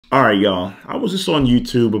All right, y'all. I was just on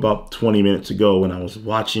YouTube about 20 minutes ago when I was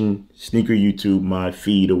watching sneaker YouTube, my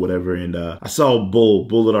feed or whatever, and I saw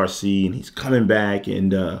Bullet RC, and he's coming back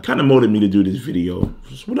and kind of motivated me to do this video.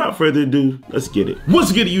 So without further ado, let's get it.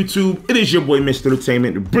 Once again, YouTube, it is your boy Mr.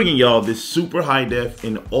 Entertainment bringing y'all this super high def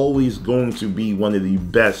and always going to be one of the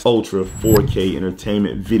best ultra 4K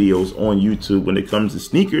entertainment videos on YouTube when it comes to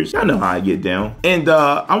sneakers. Y'all know how I get down. And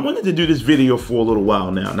I wanted to do this video for a little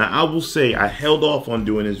while now. Now, I will say I held off on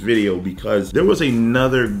doing this video because there was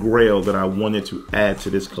another Grail that I wanted to add to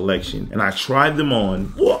this collection, and I tried them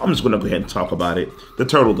on. Well, I'm just gonna go ahead and talk about it. The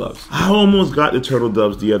Turtle Doves. I almost got the Turtle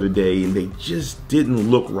Doves the other day, and they just didn't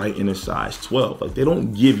look right in a size 12. Like, they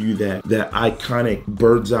don't give you that iconic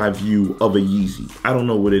bird's eye view of a Yeezy. I don't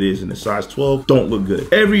know what it is in the size 12. Don't look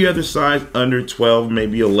good. Every other size under 12,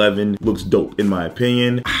 maybe 11, looks dope in my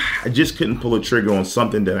opinion. I just couldn't pull a trigger on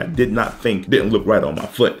something that I did not think didn't look right on my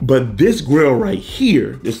foot. But this Grail right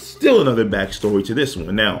here, there's still another backstory to this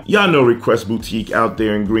one. Now, y'all know Request Boutique out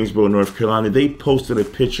there in Greensboro, North Carolina. They posted a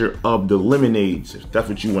picture of the Lemonades, if that's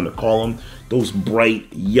what you want to call them. Those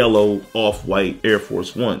bright yellow off-white Air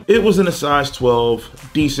Force One. It was in a size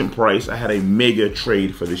 12, decent price. I had a mega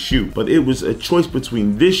trade for the shoe, but it was a choice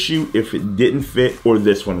between this shoe if it didn't fit or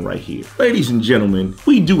this one right here. Ladies and gentlemen,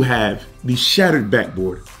 we do have the Shattered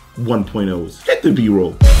Backboard 1.0s. Hit the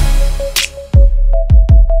B-roll.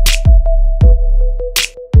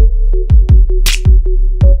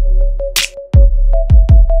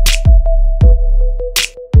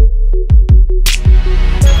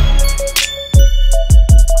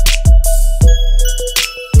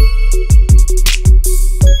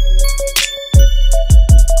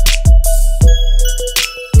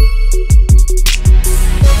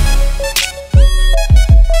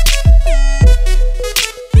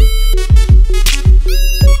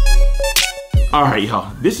 All right,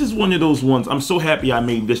 y'all, this is one of those ones. I'm so happy I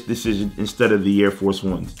made this decision instead of the Air Force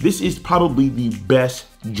Ones. This is probably the best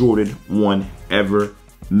Jordan 1 ever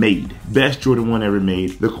made. Best Jordan 1 ever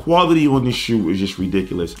made. The quality on this shoe is just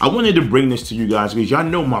ridiculous. I wanted to bring this to you guys because y'all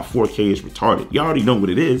know my 4K is retarded. Y'all already know what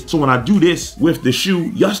it is. So when I do this with the shoe,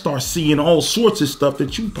 y'all start seeing all sorts of stuff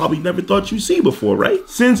that you probably never thought you'd see before, right?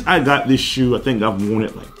 Since I got this shoe, I think I've worn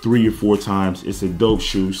it like 3 or 4 times. It's a dope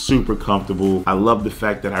shoe, super comfortable. I love the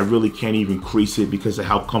fact that I really can't even crease it because of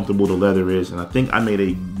how comfortable the leather is. And I think I made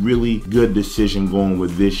a really good decision going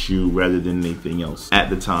with this shoe rather than anything else at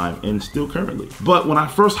the time and still currently. But when I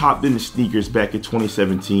first hopped into sneakers back in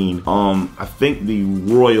 2017, I think the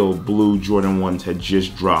royal blue Jordan 1s had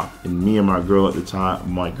just dropped, and me and my girl at the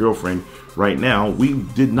time, my girlfriend right now, we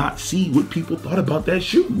did not see what people thought about that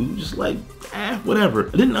shoe. We were just like, whatever.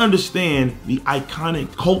 I didn't understand the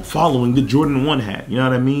iconic cult following that Jordan 1 had, you know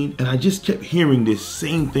what I mean? And I just kept hearing this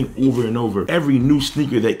same thing over and over. Every new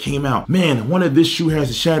sneaker that came out, man, I wonder if this shoe has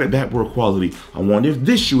the shattered backboard quality. I wonder if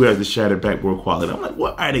this shoe has the shattered backboard quality. I'm like,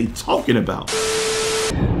 what are they talking about?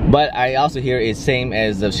 But I also hear it's same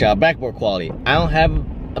as the shattered backboard quality. I don't have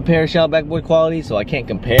a pair of shattered backboard quality, so I can't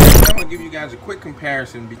compare. I'm gonna give you guys a quick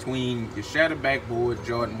comparison between your shattered backboard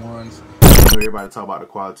Jordan 1s. Everybody talk about the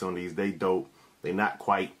quality on these. They dope. They not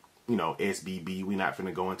quite, you know, SBB. We not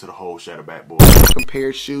finna go into the whole shattered backboard.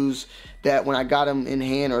 Compared shoes that when I got them in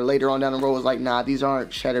hand or later on down the road was like, nah, these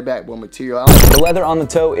aren't shattered backboard material. The leather on the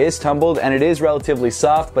toe is tumbled and it is relatively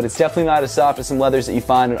soft, but it's definitely not as soft as some leathers that you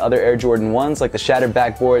find in other Air Jordan 1s like the shattered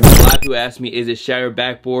backboard. A lot of people ask me, is it shattered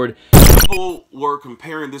backboard? People were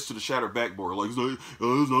comparing this to the shattered backboard. Like, it's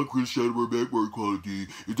not quite shattered backboard quality.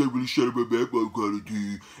 It's not really shattered backboard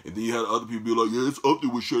quality. And then you had other people be like, yeah, it's up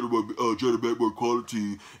there with shattered backboard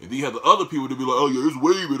quality. And then you had the other people that be like, oh yeah, it's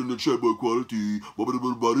way better than shattered backboard quality. What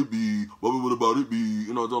about it be? What about it be?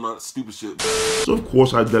 You know, doing that stupid shit. So of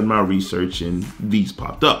course I did my research and these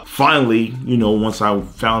popped up. Finally, you know, once I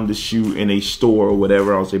found the shoe in a store or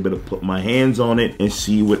whatever, I was able to put my hands on it and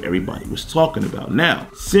see what everybody was talking about. Now,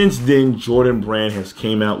 since then, Jordan brand has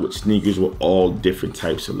came out with sneakers with all different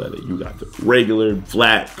types of leather. You got the regular,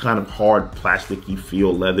 flat, kind of hard, plasticky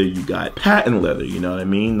feel leather. You got patent leather, you know what I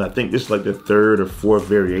mean? I think this is like the 3rd or 4th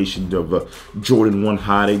variation of a Jordan 1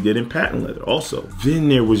 high they did in patent leather also. Then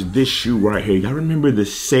there was this shoe right here. Y'all remember the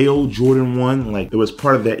Sale Jordan 1? Like, it was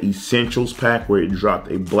part of that Essentials pack where it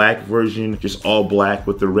dropped a black version, just all black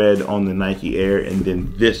with the red on the Nike Air, and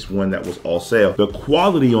then this one that was all Sale. The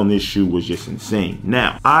quality on this shoe was just insane.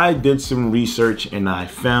 Now, I did some research and I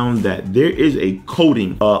found that there is a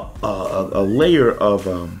coating, a layer of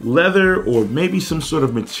leather or maybe some sort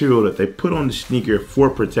of material that they put on the sneaker for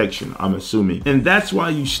protection, I'm assuming. And that's why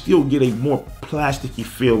you still get a more plasticky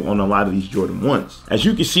feel on a lot of these Jordan 1s. As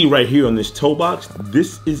you can see right here on this toe box,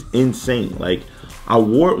 this is insane. Like, I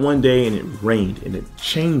wore it one day and it rained and it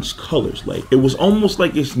changed colors. Like, it was almost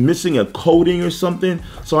like it's missing a coating or something.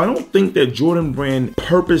 So I don't think that Jordan Brand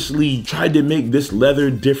purposely tried to make this leather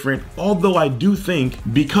different, although I do think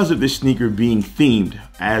because of this sneaker being themed,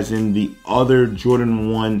 as in the other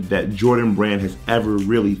Jordan 1 that Jordan Brand has ever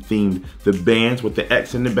really themed, the bands with the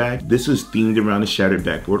X in the back, this is themed around the shattered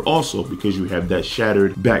backboard also, because you have that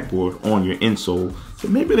shattered backboard on your insole. So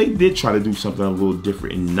maybe they did try to do something a little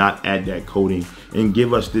different and not add that coating and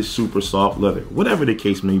give us this super soft leather. Whatever the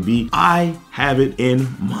case may be, I have it in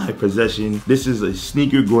my possession. This is a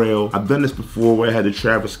sneaker grail. I've done this before where I had the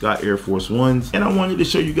Travis Scott Air Force 1s, and I wanted to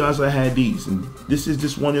show you guys I had these, and this is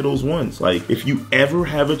just one of those ones. Like, if you ever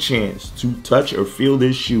have a chance to touch or feel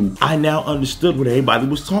this shoe, I now understood what everybody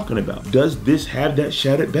was talking about. Does this have that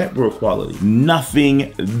shattered backboard quality?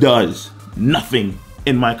 Nothing does. Nothing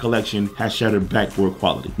in my collection has shattered backboard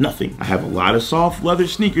quality. Nothing. I have a lot of soft leather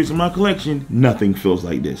sneakers in my collection. Nothing feels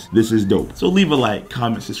like this. This is dope. So leave a like,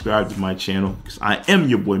 comment, subscribe to my channel, because I am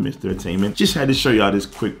your boy, Mr. Entertainment. Just had to show y'all this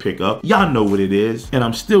quick pickup. Y'all know what it is. And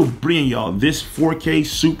I'm still bringing y'all this 4K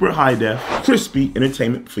super high def, crispy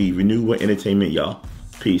entertainment for even new entertainment, y'all.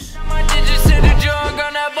 Peace.